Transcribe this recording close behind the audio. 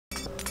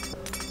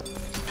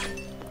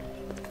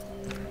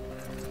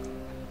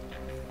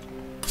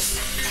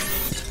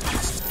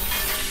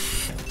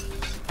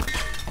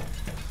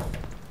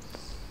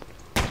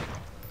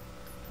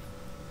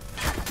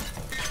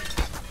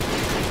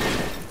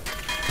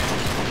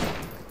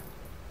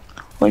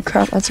Holy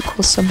crap, that's a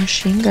cool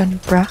submachine gun,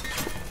 bruh.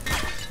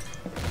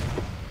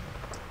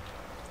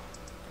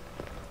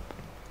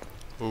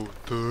 Oh,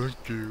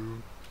 thank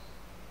you.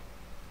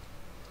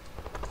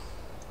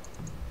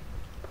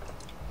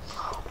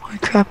 Holy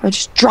crap, I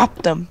just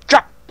dropped them.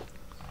 Drop!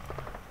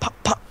 Pop,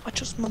 pop, watch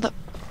this mother.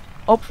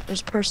 Oh,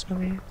 there's a person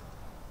over here.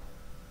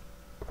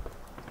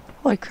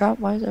 Holy crap,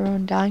 why is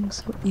everyone dying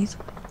so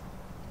easily?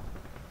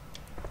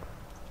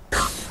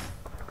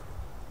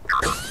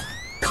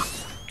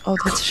 Oh,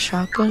 that's a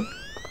shotgun?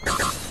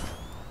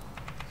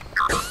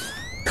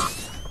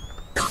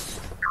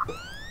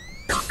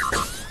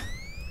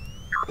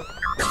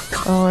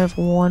 Oh, I have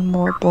one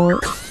more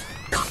bullet.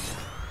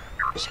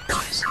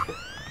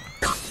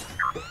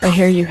 I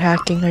hear you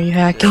hacking. Are you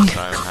hacking? Yes,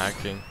 I'm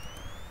hacking.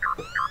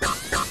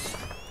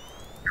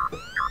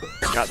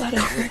 I thought I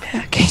heard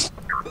hacking.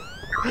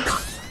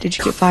 Did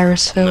you get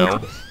virus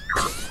filled? No.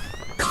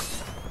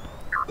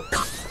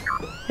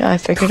 Yeah, I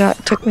figured out.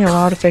 It took me a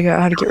while to figure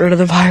out how to get rid of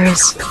the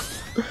virus.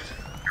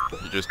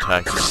 You just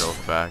hack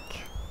yourself back.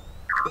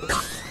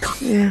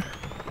 Yeah.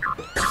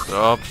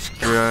 Stop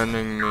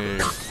scanning me.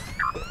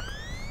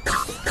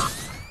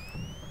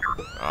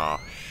 Oh,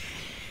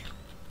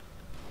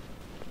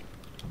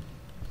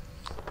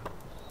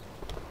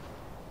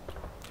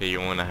 hey,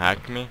 you wanna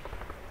hack me?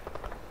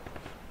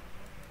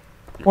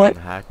 You What?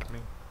 wanna hack me?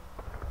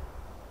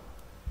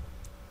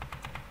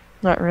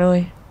 Not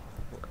really.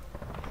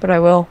 But I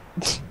will.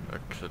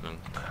 Excellent.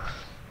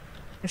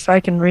 If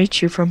I can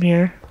reach you from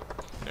here.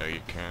 No,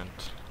 you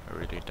can't. I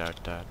really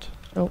doubt that.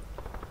 Nope.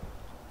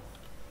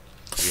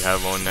 You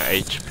have 1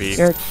 HP.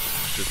 You're,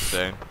 Just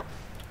say.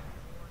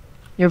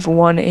 you have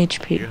 1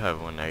 HP. You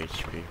have 1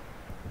 HP.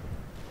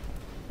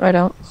 I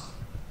don't.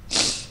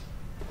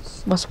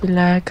 Must be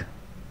lag.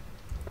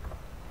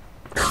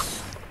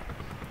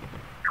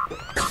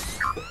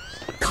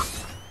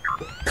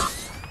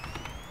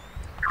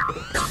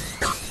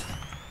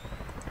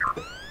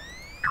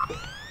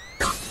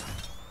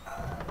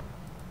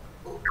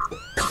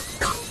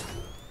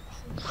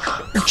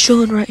 I'm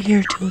chilling right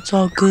here till it's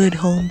all good,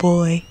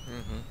 homeboy.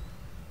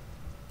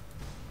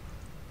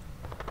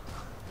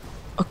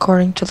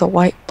 According to the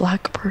white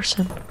black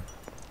person.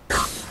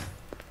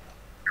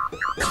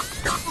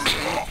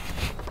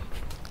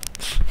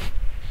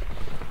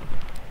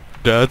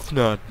 That's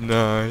not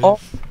nice. Oh.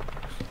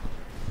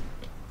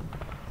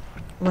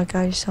 Oh my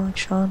god, you sound like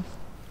Sean.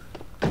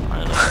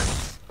 I know.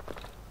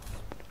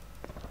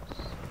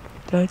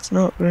 That's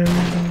not very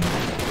nice.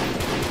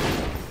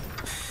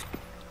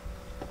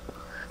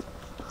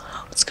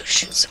 Let's go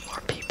shoot some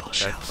more people,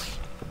 shall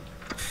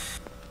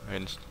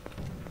we?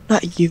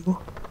 Not you.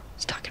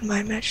 It's talking to my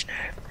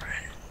imaginary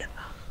friend.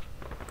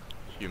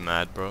 You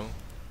mad, bro?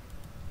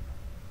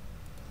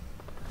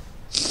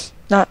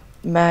 Not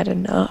mad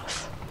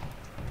enough.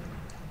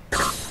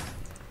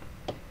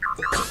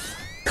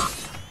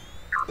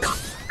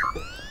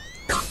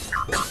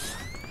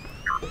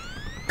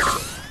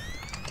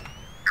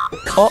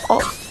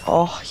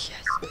 Oh,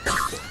 yes.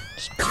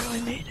 Just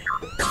barely made it.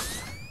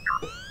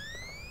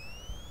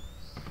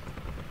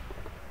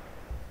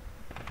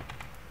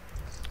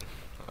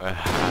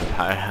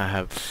 I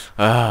have.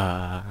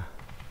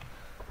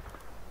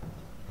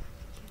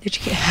 Did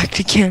you get hacked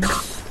again?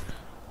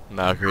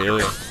 Not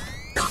really.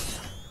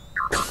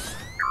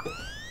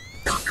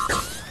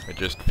 I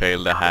just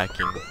failed the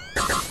hacking.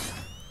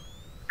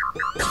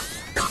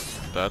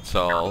 That's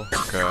all.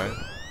 Okay.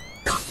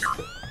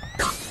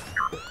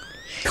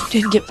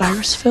 You didn't get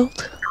virus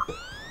filled?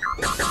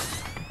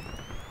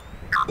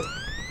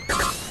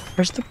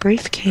 Where's the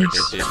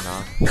briefcase? They did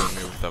not kill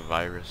me with the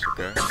virus,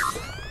 okay?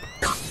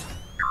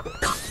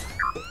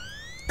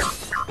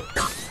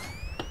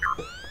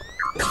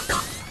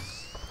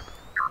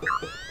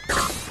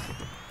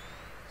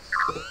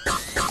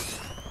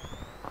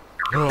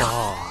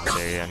 Oh,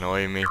 they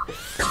annoy me.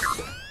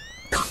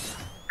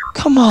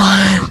 Come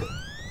on!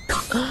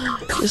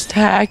 Just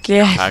hack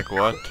it. Hack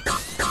what?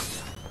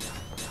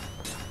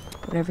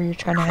 Whatever you're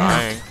trying to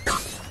hack.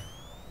 Trying.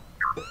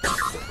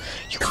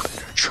 You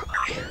better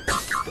try.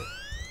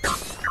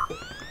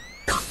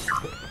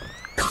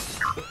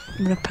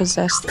 I'm gonna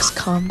possess this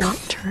combat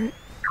turret.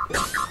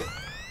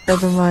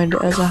 Never mind,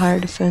 it has a higher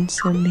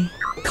defense than me.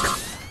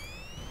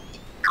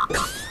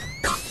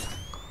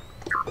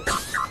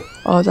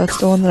 Oh, that's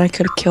the one that I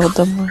could have killed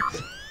them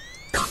with.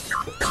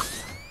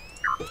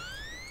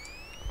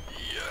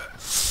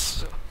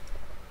 Yes.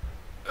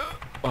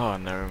 Oh,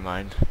 never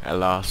mind. I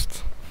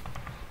lost.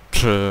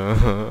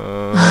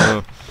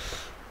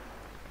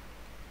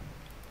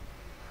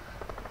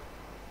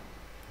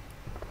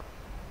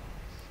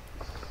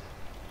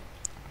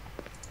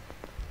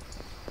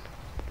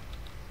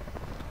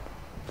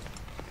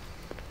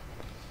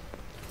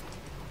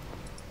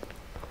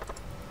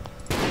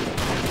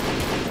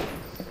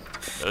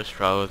 Those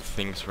travel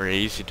things were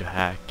easy to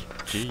hack.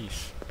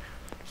 Jeez.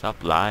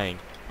 Stop lying.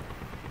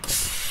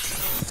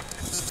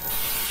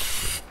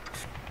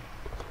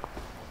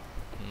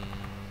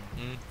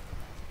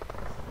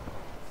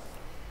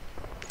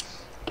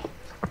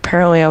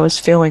 Apparently I was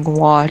feeling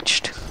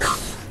watched.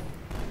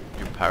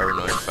 You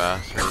paranoid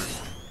bastard.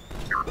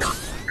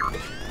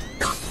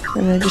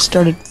 And I just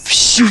started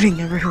shooting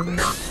everywhere.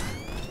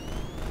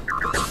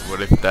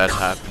 What if that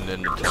happened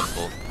in the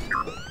temple?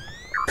 Oh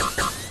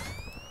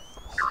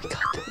my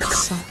god, that would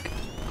suck.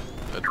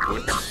 That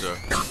would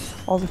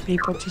suck. All the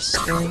people just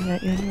staring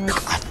at you and you're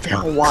like, I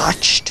feel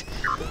watched.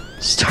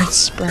 Start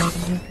spraying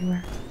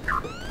everywhere.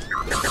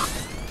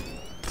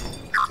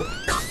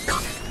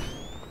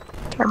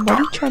 Tom, what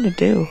are you trying to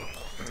do?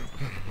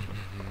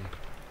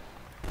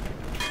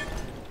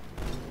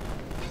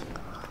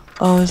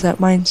 Oh, is that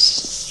mine?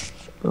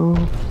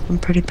 Oh, I'm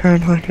pretty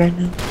paranoid right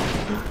now.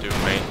 Do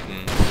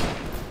maintenance.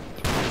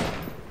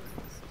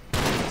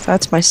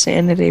 That's my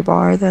sanity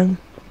bar then.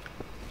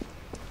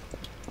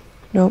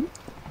 Nope.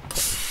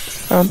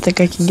 I don't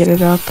think I can get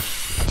it up.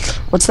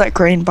 What's that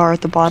green bar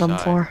at the bottom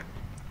PSI. for?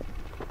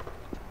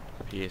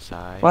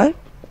 PSI. What?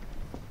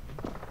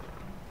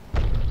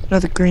 No,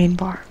 the green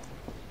bar.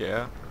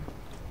 Yeah.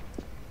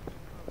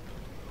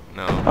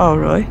 No. Oh,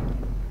 really?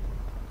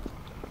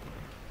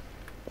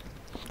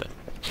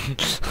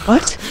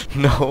 What?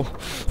 No.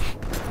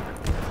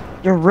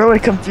 You're really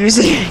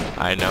confusing.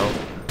 I know.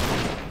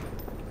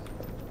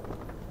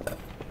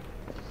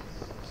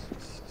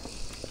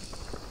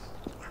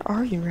 Where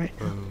are you right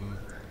now?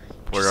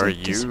 Where Just are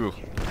like you?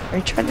 Are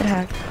you trying to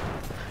hack?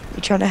 Are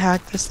you trying to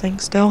hack this thing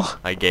still?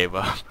 I gave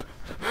up.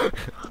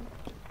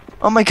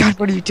 Oh my god,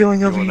 what are you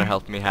doing You over wanna here?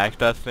 help me hack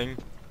that thing?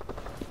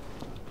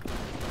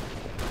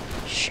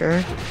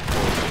 Sure.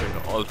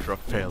 Ultra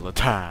fail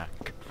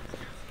attack.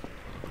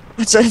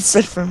 That's what it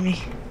said for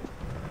me.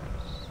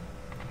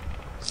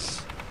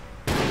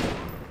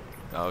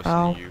 That was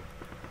Ow. you.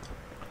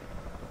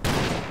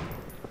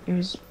 It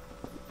was.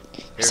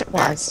 Here, Yes, it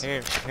was.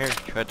 Here,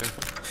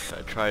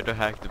 try to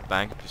hack the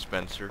bank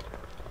dispenser.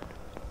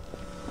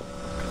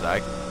 Cause I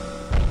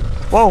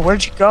Whoa,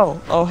 where'd you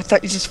go? Oh, I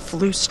thought you just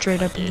flew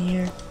straight up in the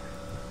air.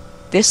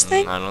 This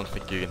thing? I don't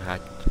think you can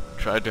hack.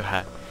 Try to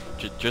hack.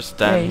 Just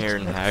stand you here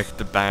and can. hack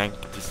the bank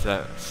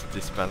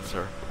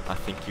dispenser. I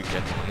think you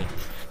get money.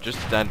 Just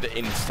stand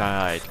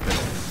inside.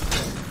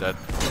 'Cause that.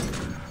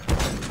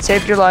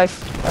 Saved your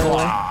life, by the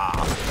way.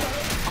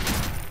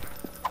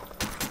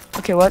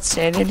 Okay, what?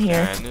 Stand in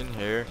here. Stand in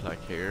here,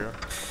 like here,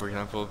 for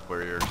example,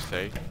 where you're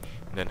safe,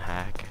 and then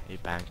hack a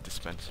bank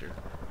dispenser.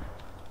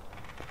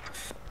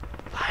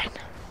 Fine.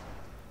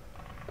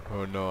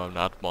 Oh no, I'm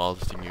not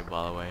molesting you,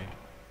 by the way.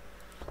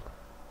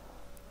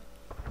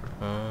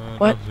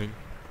 What? Nothing.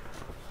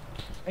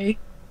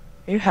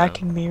 Are you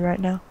hacking me right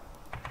now?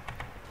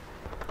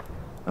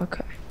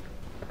 Okay.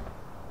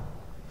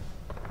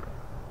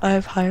 I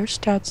have higher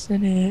stats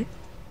than it.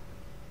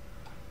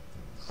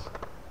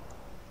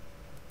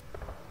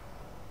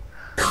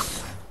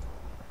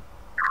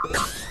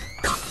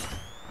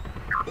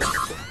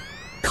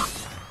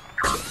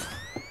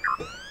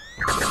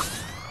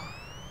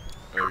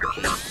 Oh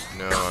jeez,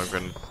 no, I'm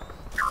gonna.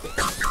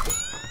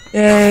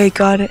 Yay,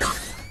 got it.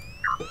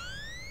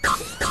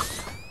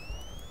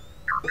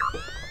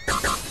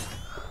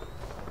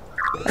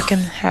 I can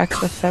hack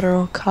the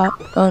federal cop.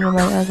 Oh no,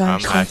 I'm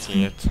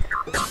hacking it.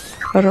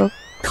 Federal.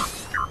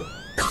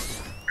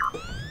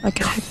 I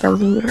can hack the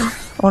looter.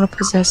 I want to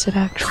possess it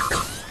actually.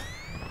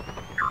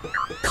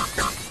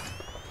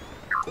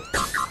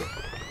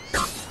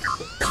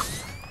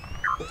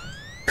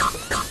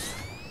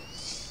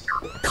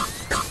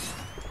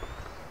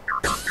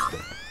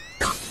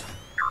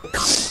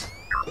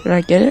 Did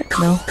I get it?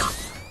 No.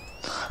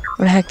 I'm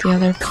gonna hack the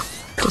other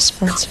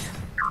dispenser.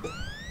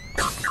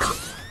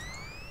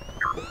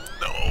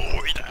 No,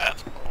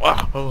 that.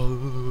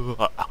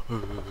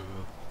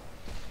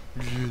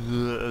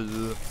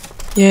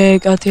 Yay,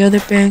 got the other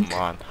bank. Come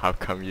on, how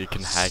come you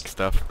can hack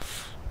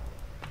stuff?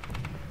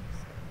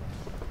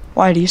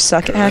 Why do you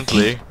suck at hacking?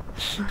 Currently,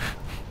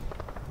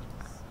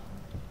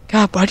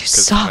 God, why do you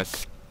 'cause suck?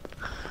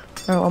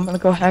 Oh, I'm gonna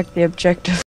go hack the objective.